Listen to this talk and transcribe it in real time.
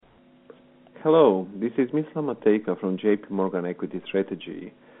Hello, this is Misla Matejka from JP Morgan Equity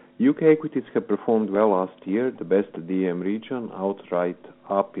Strategy. UK equities have performed well last year, the best DM region, outright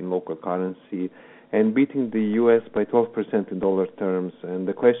up in local currency, and beating the US by 12% in dollar terms. And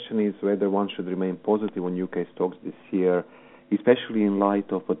the question is whether one should remain positive on UK stocks this year, especially in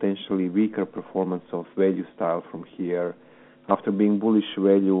light of potentially weaker performance of value style from here. After being bullish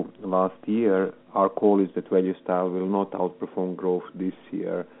value last year, our call is that value style will not outperform growth this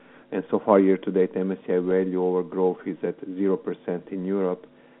year. And so far year-to-date, MSCI value over growth is at 0% in Europe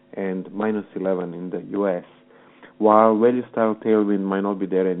and -11 in the US. While value style tailwind might not be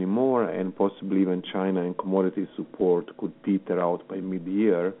there anymore, and possibly even China and commodity support could peter out by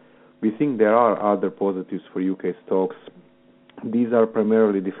mid-year, we think there are other positives for UK stocks. These are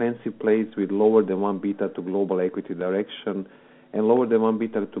primarily defensive plays with lower than 1 beta to global equity direction and lower than 1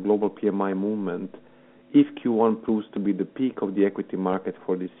 beta to global PMI movement. If Q1 proves to be the peak of the equity market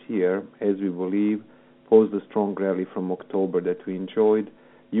for this year, as we believe, post the strong rally from October that we enjoyed,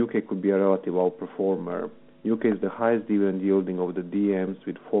 UK could be a relative outperformer. UK is the highest dividend yielding of the DMs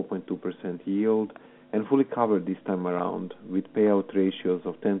with 4.2% yield and fully covered this time around with payout ratios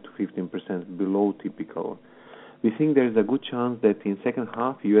of 10 to 15% below typical. We think there is a good chance that in second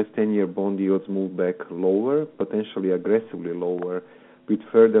half US 10-year bond yields move back lower, potentially aggressively lower, with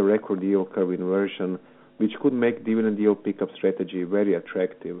further record yield curve inversion, which could make dividend yield pickup strategy very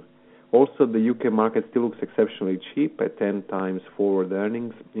attractive. Also, the UK market still looks exceptionally cheap at 10 times forward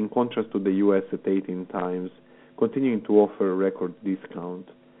earnings, in contrast to the US at 18 times, continuing to offer a record discount.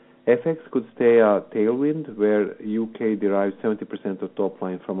 FX could stay a tailwind, where UK derives 70% of top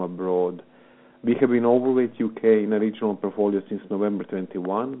line from abroad. We have been overweight UK in a regional portfolio since November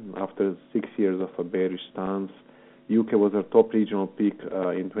 21. After 6 years of a bearish stance, UK was our top regional pick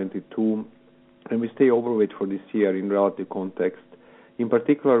in 22, and we stay overweight for this year in relative context. In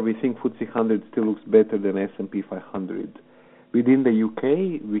particular, we think FTSE 100 still looks better than S&P 500. Within the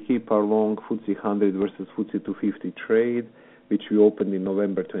UK, we keep our long FTSE 100 versus FTSE 250 trade, which we opened in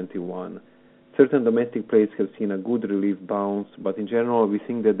November 21. Certain domestic plays have seen a good relief bounce, but in general, we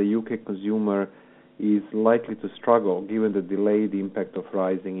think that the UK consumer is likely to struggle given the delayed impact of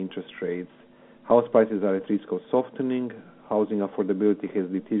rising interest rates. House prices are at risk of softening, housing affordability has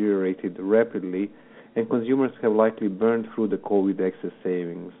deteriorated rapidly, and consumers have likely burned through the COVID excess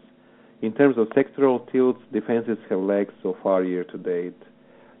savings. In terms of sectoral tilts, defenses have lagged so far year to date.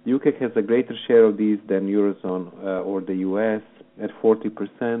 UK has a greater share of these than Eurozone or the US at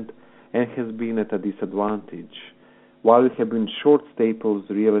 40%, and has been at a disadvantage. While we have been short staples,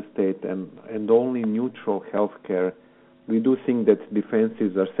 real estate, and only neutral healthcare, we do think that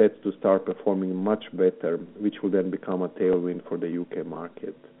defenses are set to start performing much better, which will then become a tailwind for the UK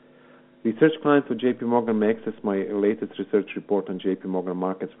market. Research clients of JP Morgan may access my latest research report on JP Morgan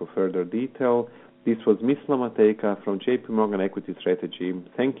markets for further detail. This was Misla Matejka from JP Morgan Equity Strategy.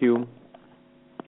 Thank you.